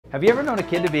Have you ever known a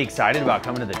kid to be excited about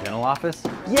coming to the dental office?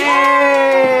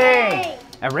 Yay!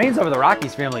 At Reigns Over the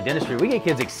Rockies Family Dentistry, we get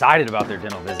kids excited about their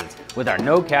dental visits with our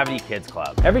No Cavity Kids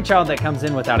Club. Every child that comes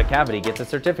in without a cavity gets a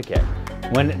certificate.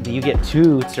 When you get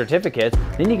 2 certificates,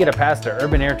 then you get a pass to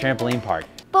Urban Air Trampoline Park.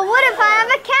 But what if I have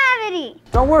a cavity?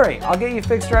 Don't worry, I'll get you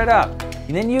fixed right up.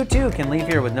 And then you too can leave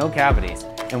here with no cavities.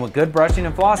 And with good brushing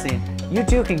and flossing, you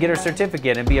too can get a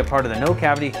certificate and be a part of the No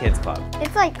Cavity Kids Club.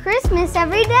 It's like Christmas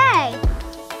every day.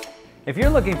 If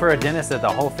you're looking for a dentist that the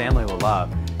whole family will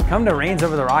love, come to Reigns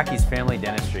Over the Rockies Family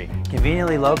Dentistry,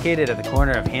 conveniently located at the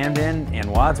corner of Hamden and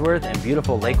Wadsworth in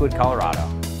beautiful Lakewood, Colorado.